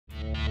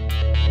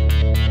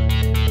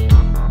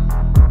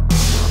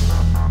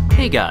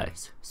Hey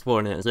guys, it's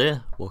Warrenaterz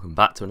here, welcome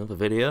back to another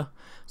video.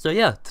 So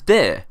yeah,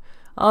 today,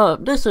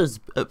 this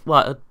is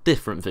a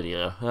different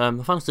video.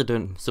 I fancy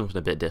doing something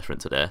a bit different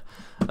today.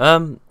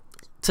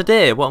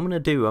 Today what I'm going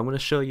to do, I'm going to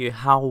show you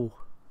how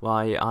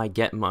I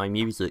get my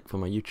music for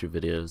my YouTube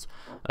videos.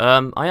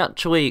 I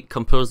actually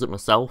compose it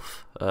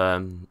myself,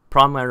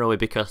 primarily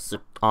because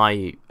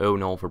I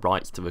own all the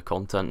rights to the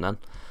content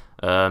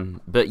then.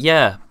 But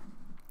yeah,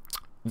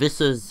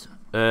 this is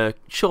a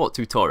short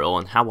tutorial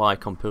on how I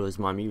compose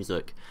my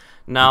music.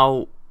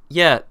 Now,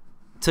 yeah,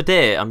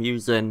 today I'm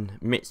using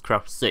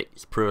Mixcraft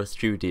 6 Pro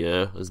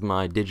Studio as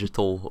my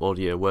digital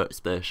audio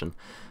workstation.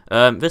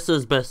 This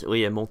is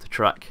basically a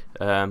multi-track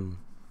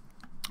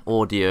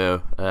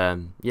audio,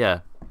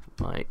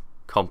 like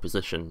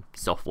composition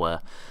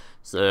software.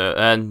 So,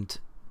 and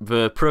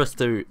the Pro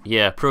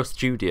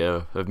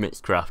Studio of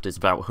Mixcraft is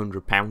about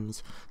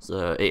 £100,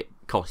 so it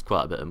costs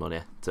quite a bit of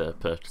money to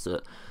purchase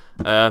it.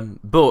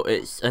 But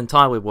it's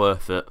entirely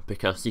worth it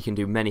because you can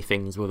do many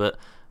things with it,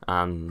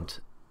 and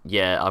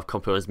yeah, I've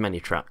composed many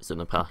tracks in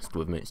the past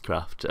with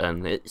Mixcraft,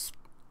 and it's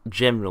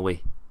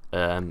generally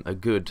a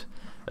good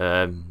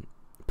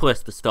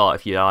place to start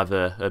if you're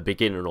either a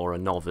beginner or a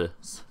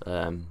novice,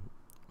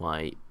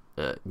 like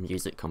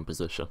music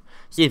composition.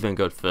 It's even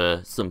good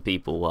for some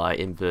people like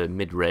in the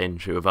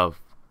mid-range who have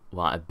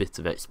like a bit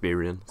of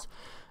experience.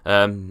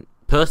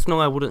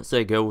 Personally, I wouldn't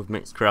say go with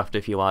Mixcraft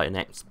if you're like an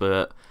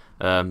expert.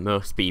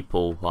 Most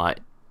people like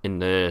in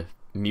the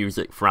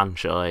music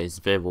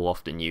franchise, they will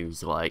often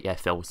use like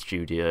FL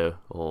Studio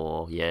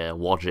or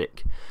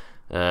Logic,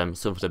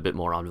 something a bit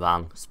more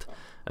advanced.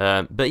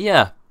 But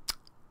yeah,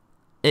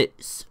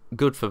 it's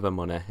good for the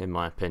money in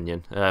my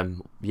opinion.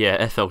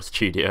 FL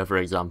Studio, for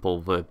example,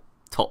 the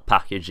top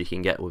package you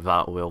can get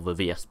without all the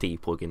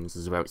VST plugins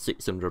is about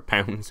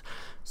 £600,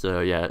 so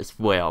yeah, it's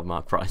way out of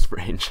my price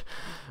range.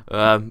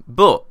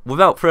 But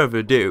without further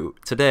ado,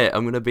 today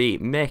I'm going to be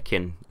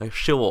making a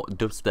short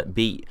dubstep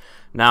beat.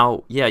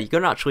 Now, yeah, you're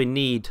going to actually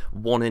need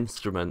one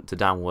instrument to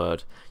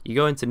download. You're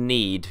going to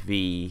need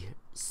the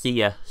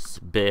CS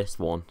bass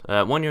one.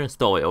 When you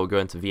install it, it'll go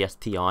into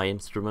VSTi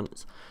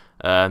instruments.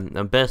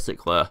 And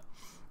basically,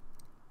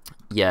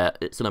 yeah,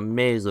 it's an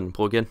amazing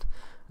plugin.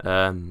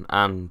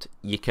 And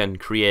you can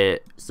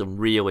create some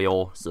really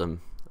awesome,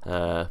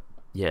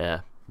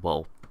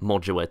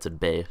 modulated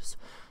bass.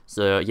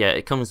 So yeah,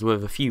 it comes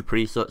with a few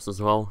presets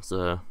as well,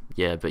 so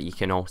yeah, but you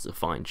can also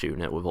fine tune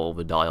it with all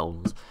the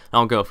dials.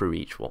 I'll go through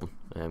each one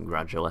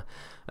gradually.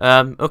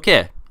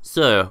 Okay,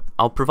 so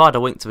I'll provide a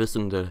link to this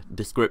in the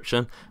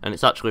description, and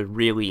it's actually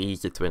really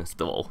easy to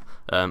install.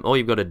 All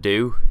you've got to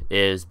do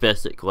is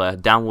basically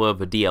download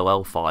the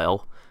DLL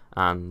file,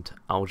 and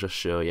I'll just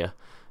show you.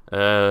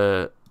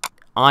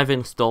 I've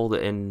installed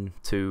it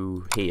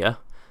into here.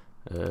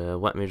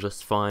 Let me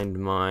just find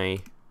my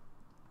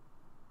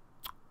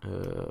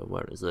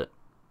where is it?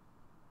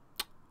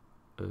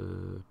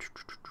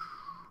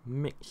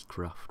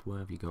 Mixcraft, where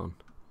have you gone?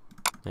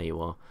 There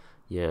you are.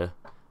 Yeah,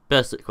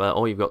 basically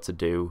all you've got to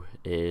do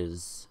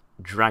is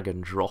drag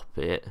and drop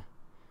it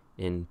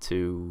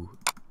into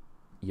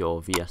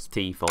your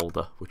VST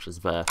folder, which is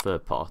their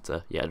third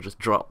party. Yeah, just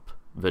drop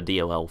the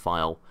DLL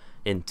file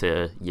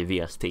into your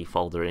VST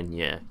folder in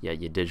your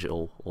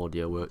digital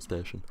audio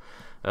workstation.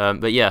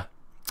 But yeah,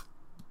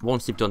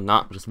 once you've done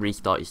that, just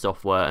restart your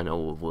software and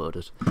it'll have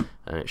loaded,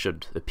 and it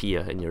should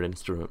appear in your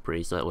instrument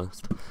preset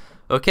list.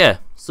 Okay,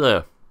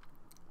 so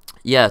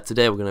yeah,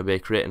 today we're going to be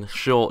creating a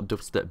short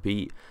dubstep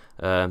beat.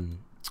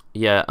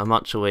 Yeah, I'm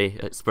actually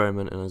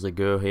experimenting as I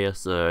go here,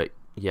 so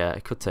yeah,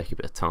 it could take a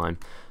bit of time,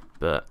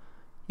 but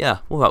yeah,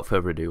 without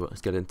further ado,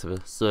 let's get into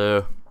this.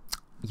 So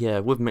yeah,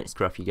 with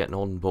Mixcraft you get an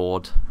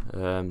onboard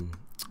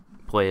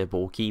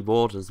playable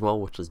keyboard as well,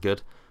 which is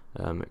good.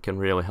 It can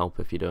really help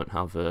if you don't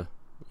have a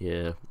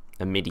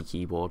MIDI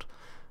keyboard.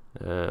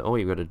 All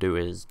you've got to do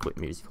is click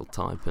musical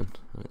typing,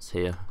 and it's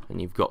here,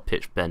 and you've got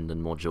pitch, bend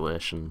and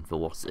modulation,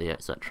 velocity,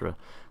 etc.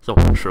 It's all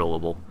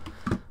controllable.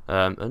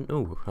 And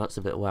oh, that's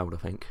a bit loud, I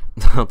think.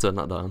 I'll turn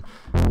that down.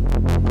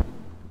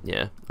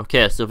 Yeah,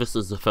 okay, so this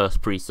is the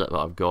first preset that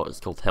I've got. It's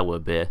called Hello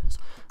Bass.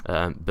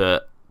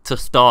 But to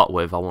start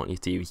with, I want you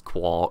to use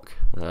Quark.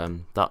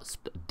 That's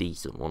a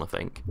decent one, I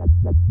think.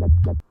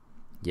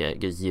 Yeah, it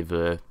gives you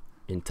the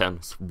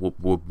intense whoop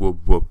whoop whoop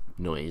whoop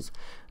noise.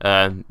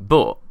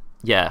 But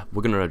yeah,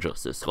 we're gonna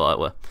adjust this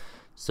slightly.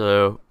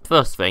 So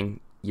first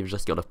thing, you've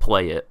just got to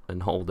play it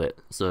and hold it.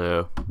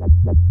 So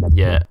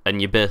yeah,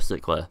 and you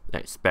basically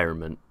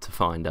experiment to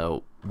find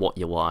out what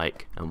you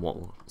like and what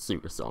will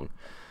suit a song.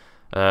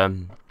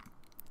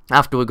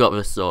 After we got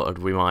this sorted,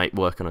 we might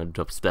work on a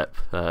dubstep.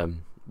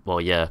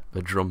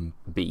 A drum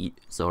beat,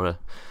 sorry.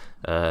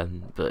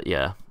 But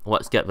yeah,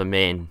 let's get the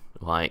main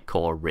like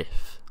core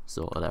riff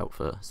sorted out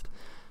first.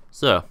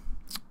 So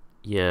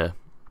yeah,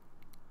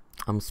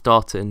 I'm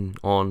starting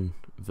on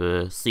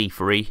the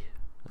C3.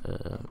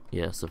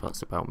 Yeah, so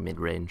that's about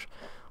mid-range.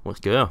 Let's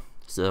go.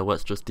 So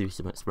let's just do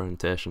some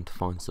experimentation to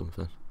find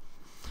something.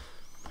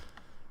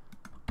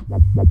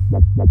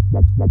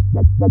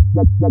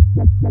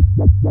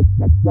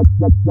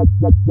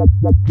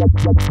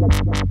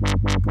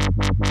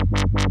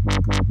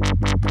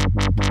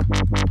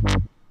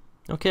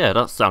 Okay,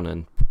 that's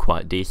sounding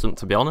quite decent,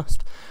 to be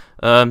honest.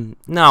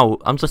 Now,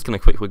 I'm just going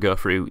to quickly go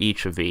through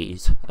each of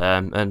these,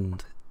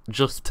 and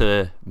just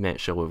to make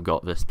sure we've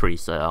got this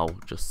preset, I'll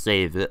just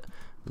save it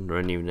under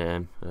a new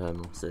name.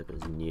 I'll save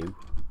it as new,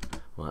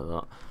 like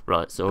that.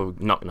 Right, so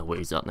we're not going to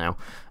lose that now.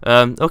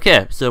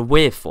 Okay, so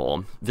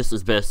waveform. This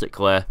is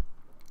basically,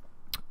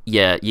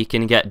 yeah, you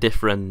can get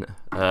different,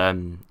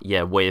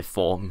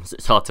 waveforms.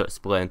 It's hard to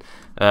explain.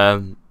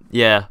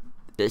 Yeah,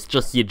 it's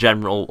just your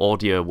general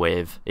audio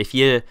wave. If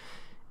you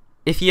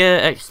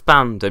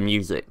expand a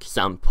music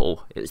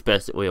sample, it's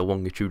basically a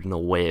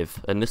longitudinal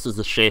wave, and this is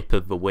the shape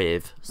of the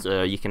wave.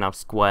 So you can have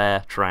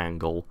square,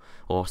 triangle,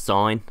 or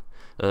sine.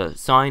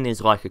 Sine is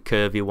like a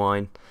curvy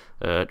line.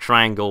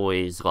 Triangle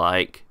is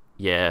like,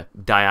 yeah,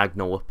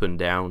 diagonal up and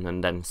down,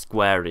 and then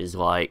square is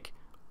like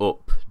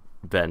up,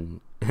 then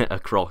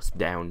across,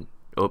 down,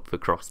 up,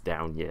 across,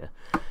 down, yeah.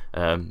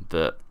 And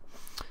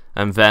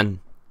then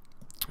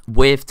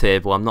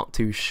wavetable, I'm not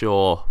too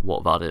sure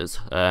what that is,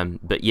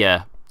 but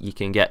yeah, you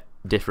can get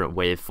different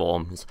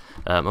waveforms.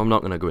 I'm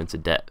not going to go into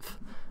depth,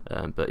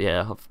 but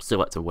yeah, I've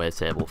selected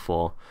wavetable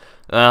for.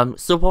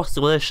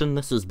 Sub-oscillation,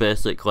 this is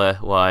basically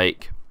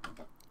like,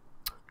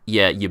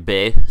 yeah, your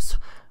bass.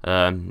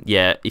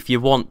 Yeah, if you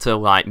want to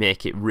like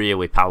make it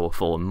really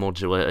powerful and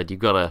modulated, you've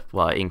got to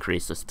like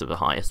increase this to the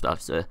highest,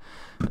 I'd say.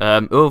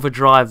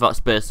 Overdrive, that's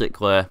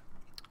basically,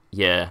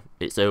 yeah,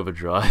 it's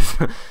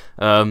overdrive.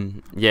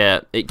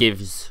 Yeah, it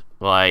gives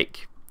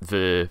like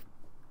the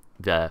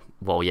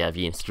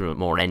instrument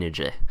more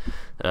energy.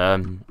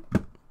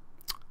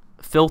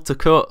 Filter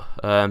cut,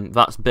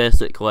 that's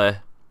basically,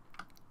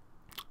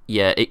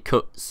 yeah, it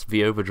cuts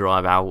the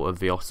overdrive out of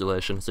the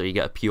oscillation, so you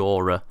get a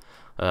pure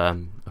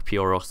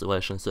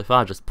oscillation. So if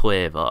I just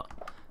play that,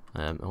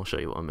 I'll show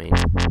you what I mean.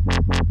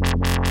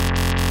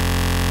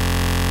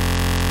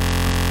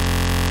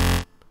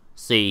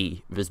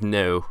 See, there's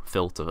no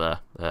filter there.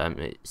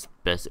 It's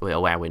basically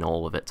allowing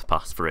all of it to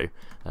pass through.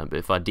 But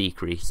if I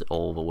decrease it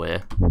all the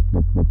way,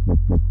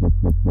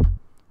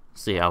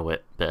 see how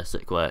it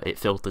basically, it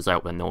filters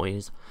out the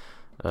noise.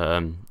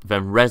 Then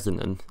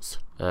resonance,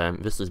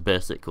 this is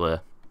basically,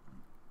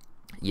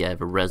 yeah,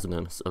 the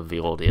resonance of the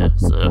audio.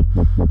 So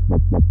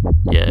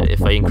yeah,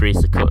 if I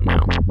increase the cut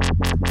now,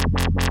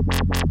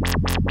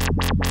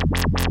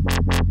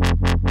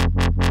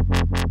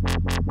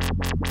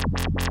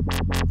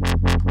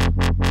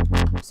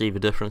 see the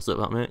difference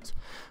that makes.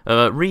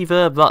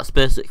 Reverb, that's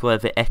basically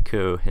the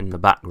echo in the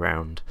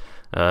background.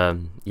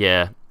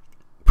 Yeah,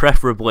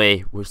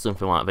 preferably with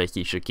something like this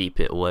you should keep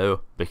it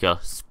low,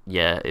 because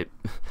yeah,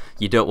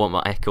 you don't want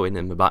that echoing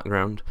in the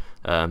background.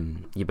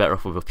 You're better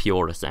off with a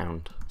purer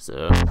sound.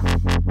 So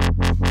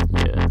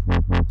yeah,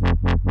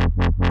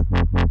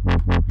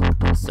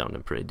 that's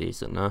sounding pretty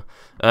decent now.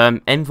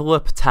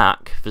 Envelope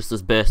attack, this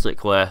is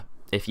basically,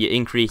 if you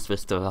increase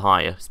this to the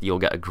highest, you'll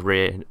get a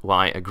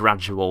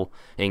gradual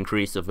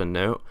increase of a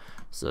note.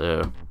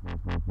 So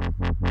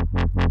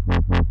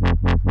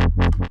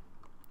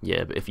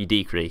yeah, but if you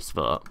decrease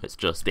that, it's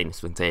just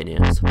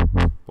instantaneous,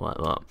 like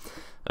that.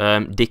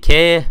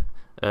 Decay,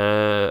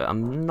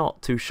 I'm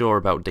not too sure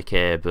about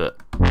decay, but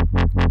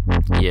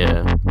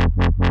yeah,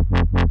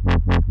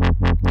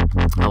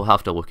 I'll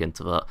have to look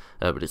into that,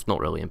 but it's not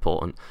really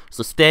important.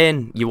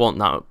 Sustain, you want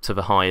that up to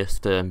the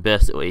highest.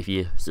 Basically, if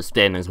you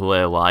sustain as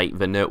low, like,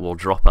 the note will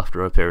drop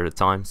after a period of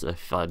time. So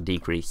if I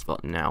decrease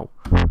that now,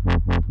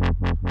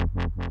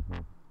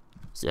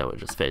 see how it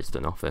just fades to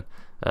nothing.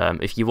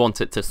 If you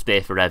want it to stay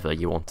forever,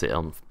 you want it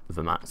on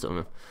the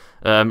maximum.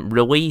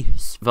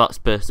 Release, that's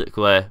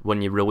basically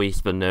when you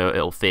release the note,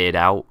 it'll fade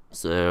out.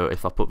 So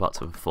if I put that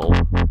to the full,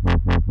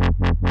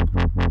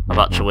 I've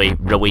actually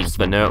released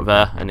the note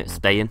there and it's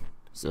staying.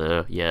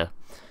 So yeah,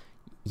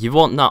 you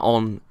want that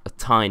on a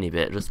tiny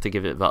bit just to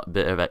give it that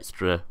bit of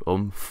extra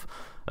oomph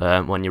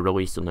when you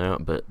release a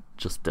note, but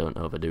just don't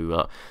overdo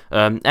that.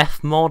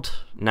 F mod,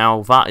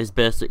 now that is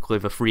basically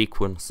the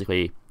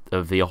frequency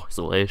of the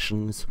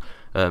oscillations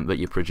that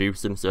you're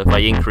producing. So if I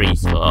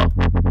increase that,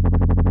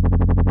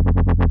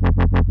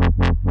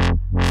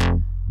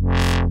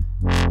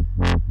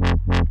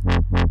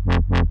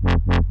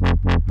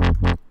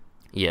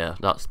 yeah,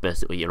 that's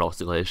basically your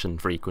oscillation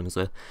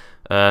frequency.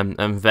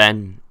 And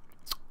then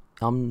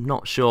I'm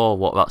not sure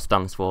what that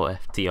stands for,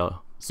 FTRK,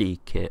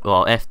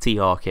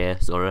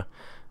 sorry.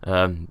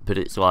 But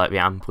it's like the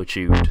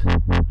amplitude.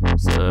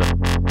 So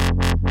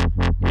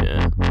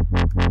yeah,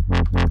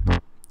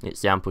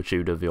 it's the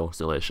amplitude of the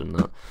oscillation.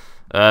 That.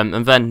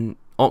 And then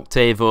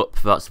octave up,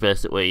 that's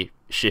basically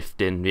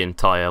shifting the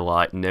entire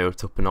like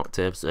note up an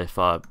octave. So if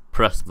I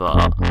press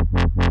that,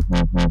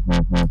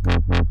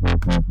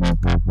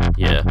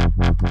 yeah,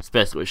 it's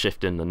basically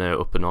shifting the note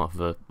up and off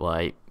the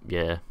like,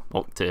 yeah,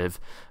 octave.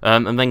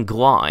 And then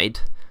glide,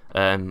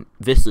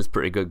 this is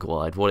pretty good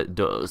glide. What it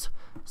does,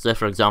 so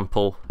for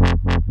example,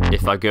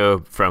 if I go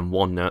from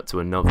one note to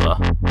another,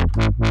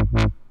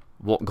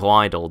 what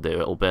glide will do,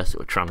 it'll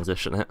basically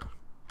transition it.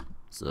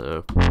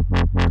 So I'm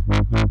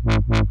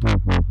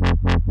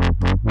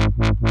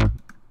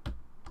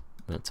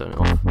gonna turn it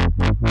off.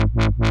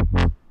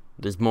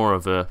 There's more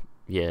of a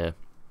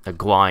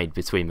glide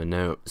between the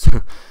notes.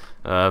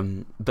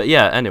 But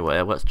yeah,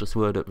 anyway, let's just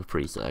load up the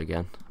preset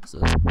again. So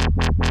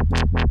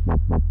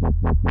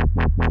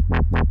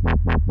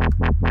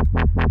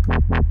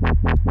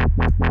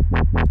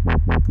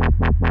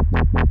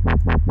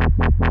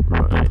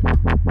right.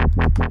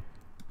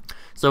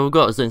 So we've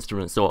got this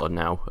instrument sorted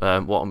now.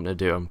 What I'm going to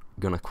do, I'm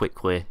going to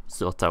quickly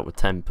sort out the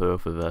tempo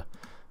for the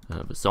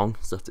song,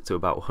 set it to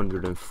about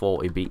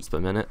 140 beats per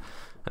minute.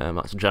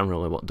 That's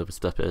generally what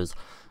dubstep is,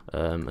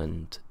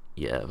 and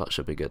yeah, that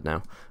should be good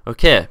now.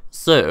 Okay,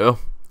 so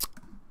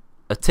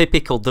a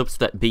typical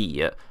dubstep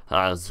beat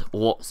has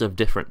lots of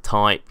different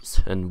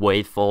types and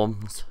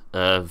waveforms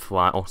of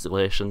like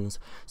oscillations.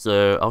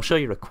 So I'll show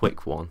you a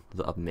quick one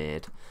that I've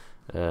made.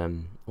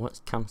 Let's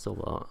cancel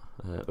that.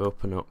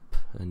 Open up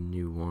a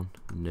new one.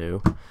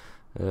 No.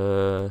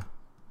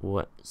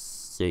 Let's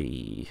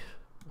see.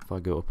 If I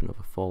go open up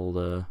a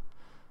folder.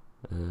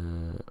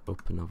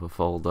 Open up a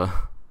folder.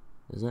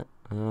 Is it?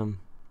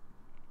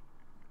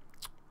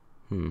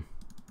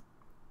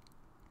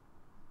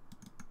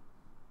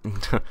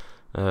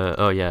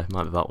 Oh yeah, it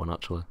might be that one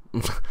actually.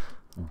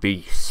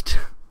 Beast.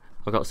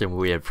 I've got some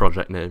weird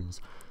project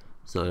names.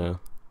 So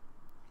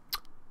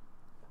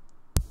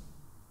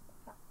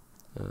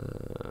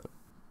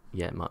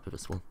yeah, it might be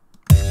this one.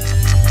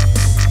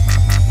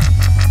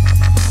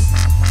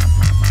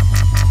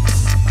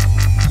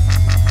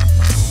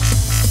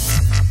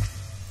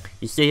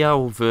 You see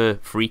how the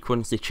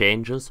frequency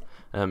changes?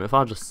 If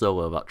I just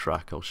solo that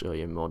track, I'll show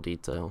you in more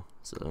detail.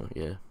 So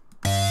yeah.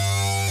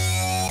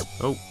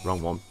 Oh,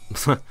 wrong one.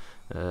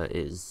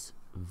 Is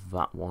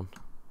that one.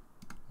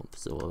 I want to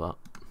solo that.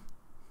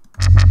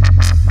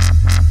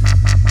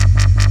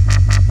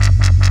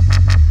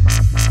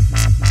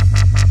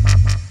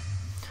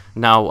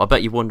 Now, I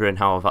bet you're wondering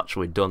how I've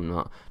actually done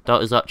that.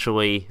 That is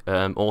actually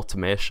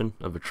automation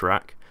of a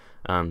track,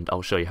 and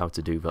I'll show you how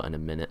to do that in a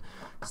minute.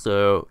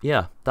 So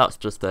yeah, that's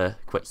just a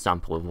quick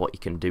sample of what you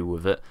can do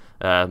with it.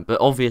 But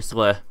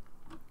obviously,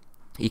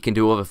 you can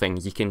do other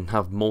things. You can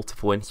have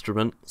multiple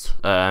instruments,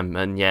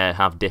 and yeah,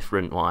 have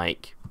different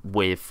like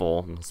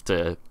waveforms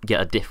to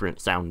get a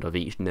different sound of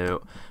each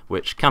note,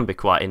 which can be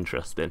quite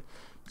interesting.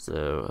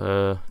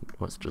 So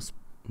let's just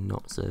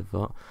not save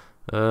that.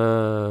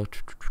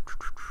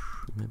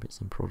 Maybe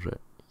it's in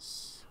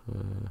projects.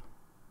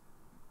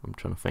 I'm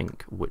trying to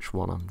think which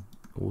one I'm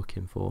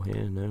looking for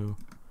here. No.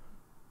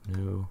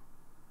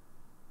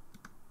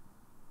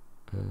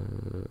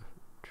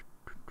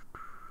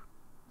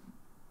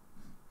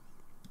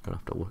 Gonna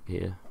have to look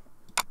here.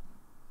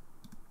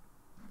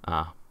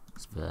 Ah,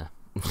 it's there.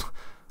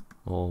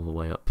 All the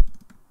way up.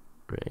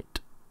 Right.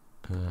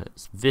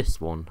 It's this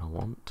one I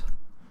want.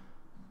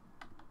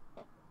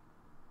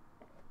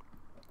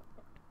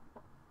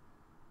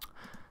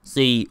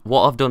 See,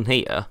 what I've done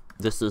here,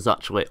 this is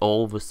actually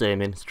all the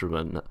same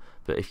instrument,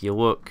 but if you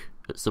look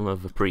at some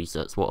of the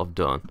presets, what I've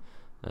done,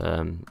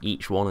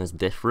 each one is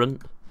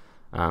different,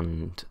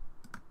 and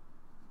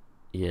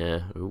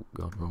yeah, oh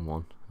god, wrong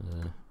one,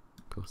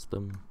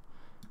 custom,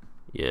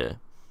 yeah,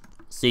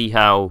 see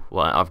how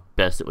like I've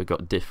basically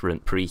got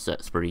different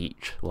presets for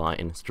each like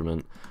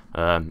instrument,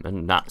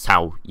 and that's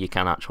how you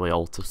can actually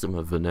alter some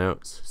of the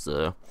notes.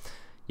 So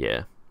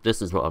yeah, this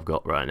is what I've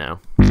got right now.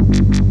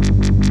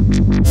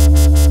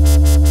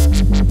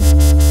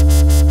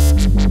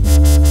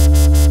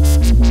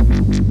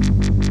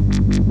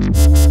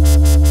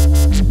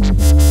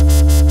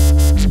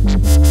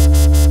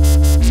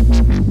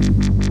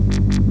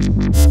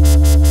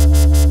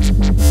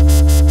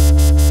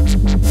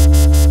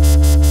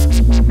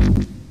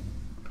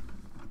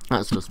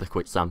 That's just a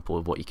quick sample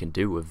of what you can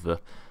do with the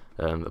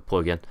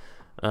plugin.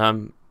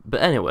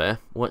 But anyway,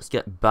 let's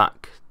get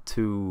back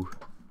to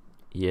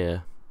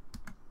the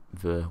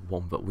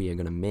one that we are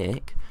going to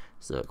make.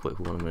 So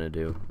quickly what I'm going to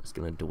do is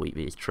going to delete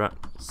these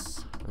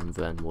tracks, and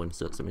then we'll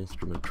insert some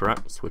instrument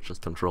tracks, which is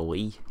Control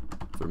E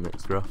for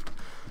Mixcraft.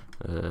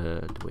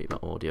 Delete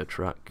that audio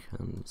track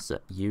and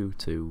set U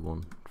to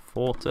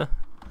 140, like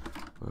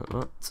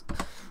that.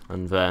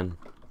 And then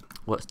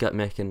let's get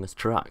making this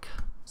track.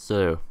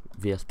 So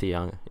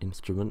VST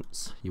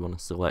instruments, you want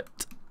to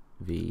select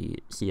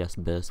the CS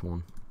bass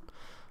one,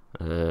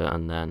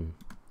 and then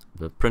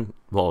the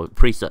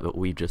preset that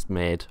we just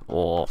made,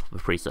 or the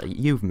preset that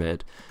you've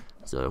made,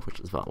 so which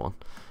is that one.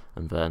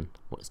 And then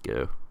let's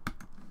go.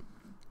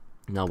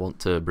 Now I want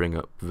to bring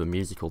up the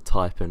musical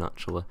typing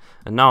actually,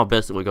 and now I've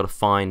basically got to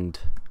find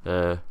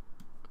a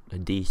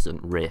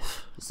decent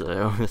riff,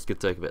 so this could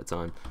take a bit of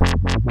time.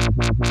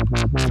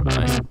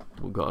 Right,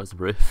 we've got this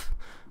riff.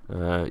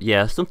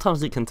 Yeah,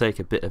 sometimes it can take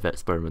a bit of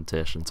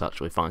experimentation to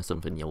actually find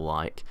something you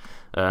like,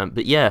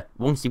 but yeah,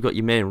 once you've got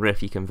your main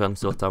riff, you can then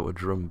sort out a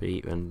drum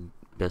beat and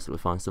basically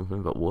find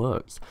something that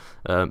works.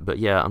 But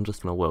yeah, I'm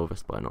just going to lower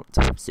this by an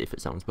octave, see if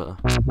it sounds better.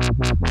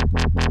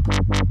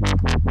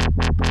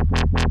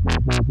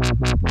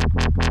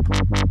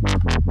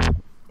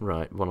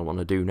 Right, what I want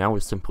to do now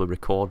is simply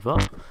record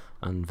that,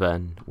 and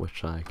then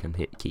which I can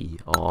hit key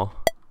R,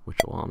 which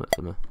will arm it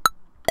for me.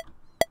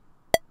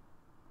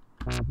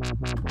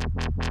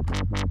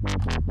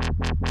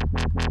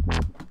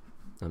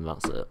 And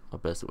that's it. I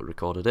basically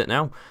recorded it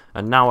now,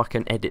 and now I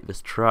can edit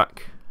this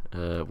track,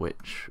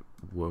 which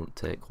won't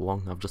take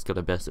long. I've just got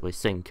to basically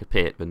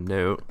syncopate the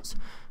notes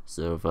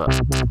so that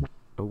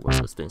I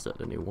just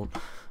inserted a new one.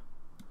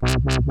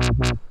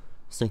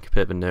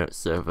 Syncopate the notes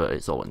so that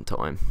it's all in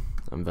time,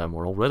 and then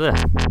we're all ready.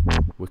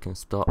 We can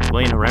start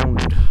playing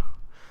around.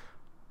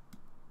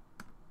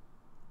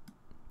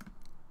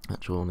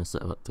 Actually, I want to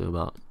set that to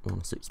about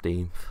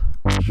 1/16,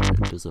 make sure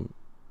it doesn't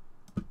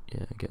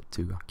get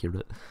too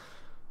accurate.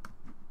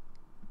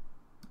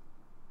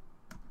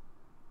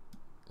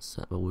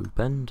 Set the loop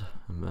end,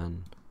 and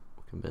then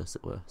we can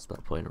basically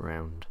start playing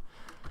around.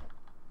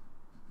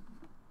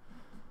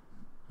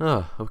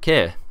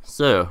 Okay,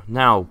 so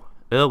now,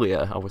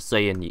 earlier I was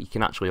saying you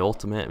can actually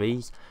automate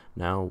these.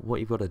 Now what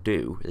you've got to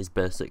do is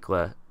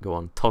basically go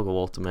on toggle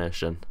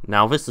automation.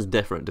 Now this is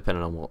different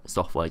depending on what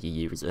software you're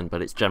using,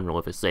 but it's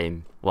generally the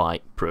same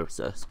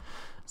process.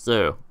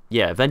 So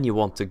yeah, then you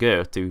want to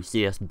go to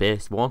CS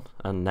base 1,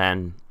 and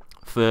then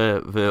for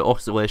the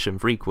oscillation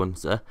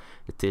frequency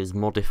it is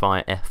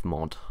modify F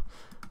mod.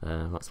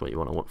 That's what you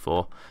want to look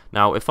for.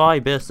 Now if I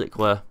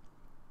basically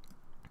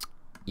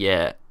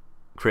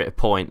create a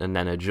point and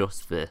then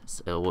adjust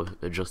this, it'll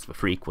adjust the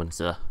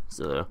frequency.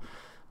 So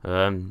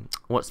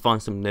let's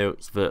find some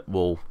notes that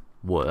will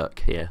work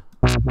here.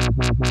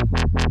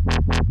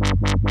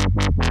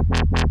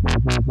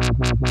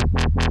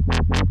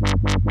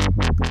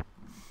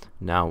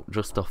 Now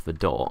just off the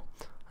dot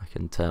I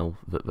can tell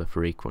that the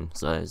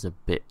frequency is a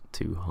bit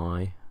too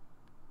high,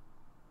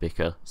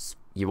 because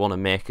you want to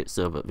make it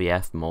so that the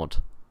F mod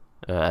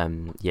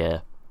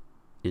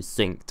is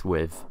synced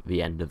with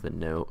the end of the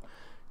note.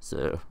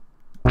 So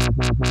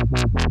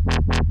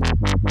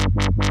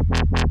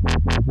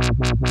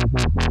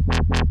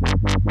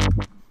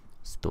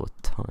still a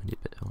tiny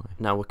bit high.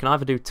 Now we can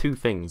either do two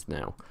things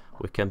now.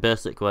 We can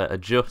basically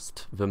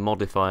adjust the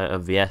modifier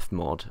of the F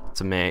mod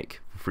to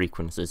make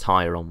frequencies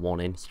higher on one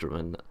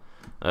instrument,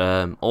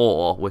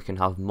 or we can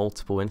have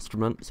multiple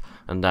instruments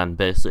and then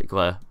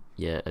basically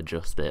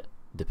adjust it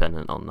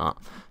dependent on that.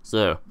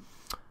 So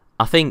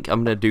I think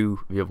I'm going to do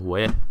the other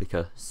way,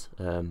 because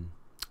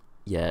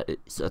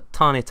it's a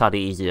tiny tad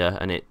easier,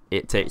 and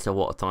it takes a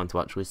lot of time to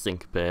actually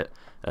syncopate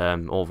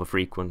all the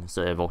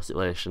frequency of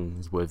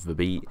oscillations with the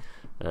beat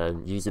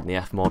using the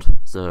F mod.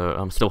 So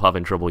I'm still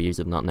having trouble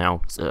using that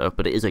now,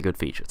 but it is a good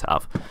feature to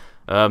have.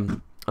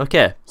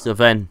 Okay, so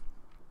then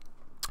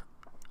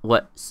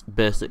let's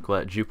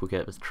basically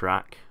duplicate this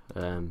track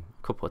a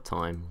couple of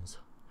times.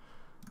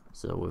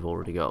 So we've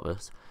already got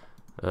this.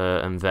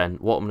 And then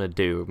what I'm going to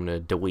do, I'm going to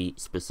delete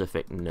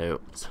specific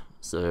notes.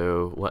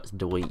 So let's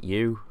delete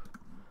you.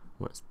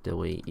 Let's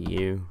delete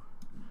you.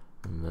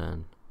 And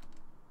then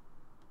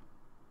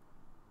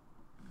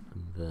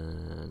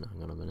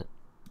hang on a minute.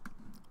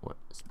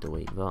 Let's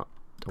delete that.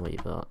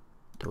 Delete that.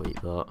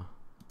 Delete that.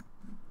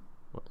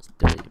 Let's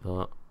delete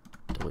that.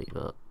 Delete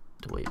that.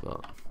 Delete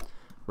that.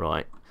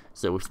 Right.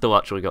 So we've still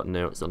actually got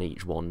notes on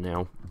each one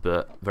now,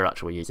 but they're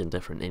actually using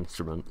different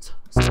instruments.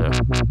 So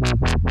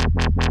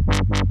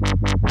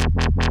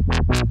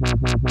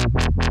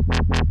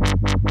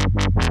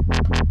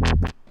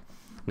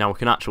now we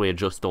can actually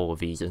adjust all of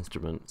these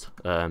instruments,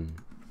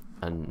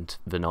 and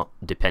they're not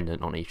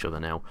dependent on each other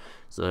now.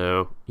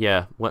 So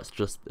yeah, let's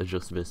just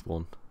adjust this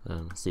one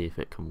and see if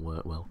it can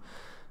work well.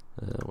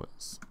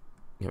 Let's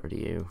get rid of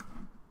you,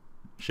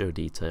 show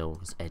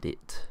details,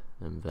 edit,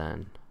 and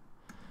then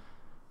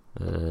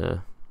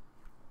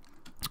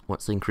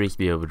let's increase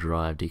the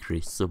overdrive,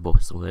 decrease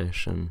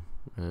sub-oscillation,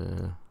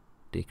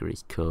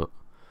 decrease cut,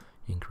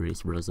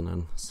 increase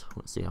resonance.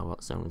 Let's see how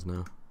that sounds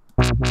now.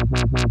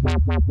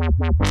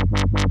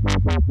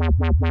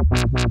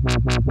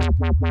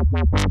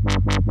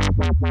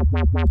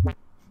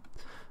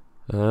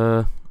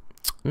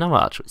 Now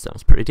that actually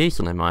sounds pretty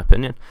decent in my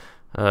opinion.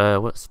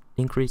 Let's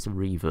increase the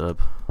reverb.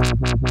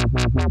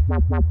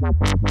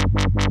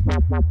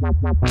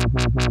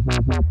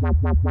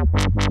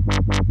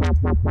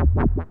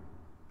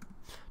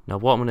 Now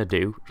what I'm going to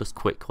do, just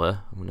quickly,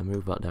 I'm going to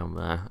move that down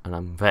there, and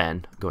I'm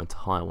then going to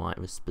highlight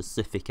this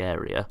specific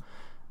area,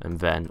 and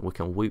then we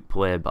can loop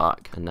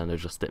playback and then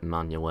adjust it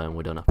manually, and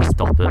we don't have to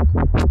stop it.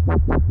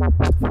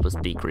 I'll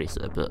just decrease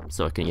it a bit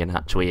so you can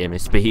actually hear me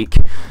speak.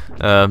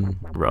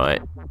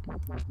 Right.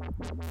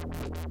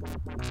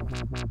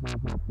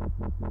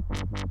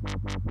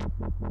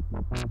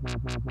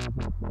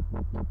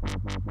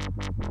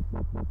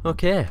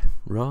 Okay,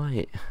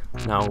 right.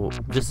 Now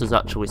this is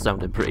actually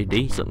sounding pretty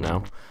decent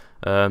now.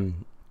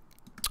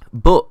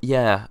 But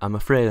yeah, I'm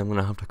afraid I'm going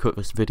to have to cut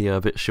this video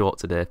a bit short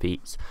today,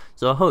 peeps.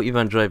 So I hope you've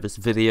enjoyed this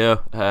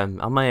video. I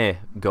may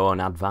go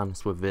on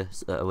advance with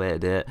this at a later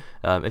date.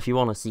 If you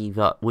want to see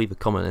that, leave a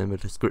comment in the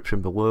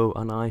description below,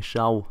 and I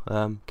shall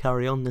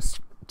carry on this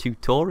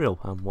tutorial,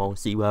 and we'll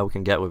see where we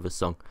can get with this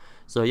song.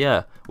 So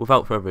yeah,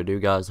 without further ado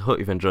guys, I hope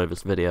you've enjoyed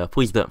this video.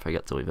 Please don't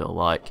forget to leave it a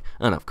like,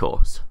 and of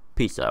course,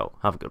 peace out,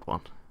 have a good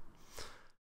one.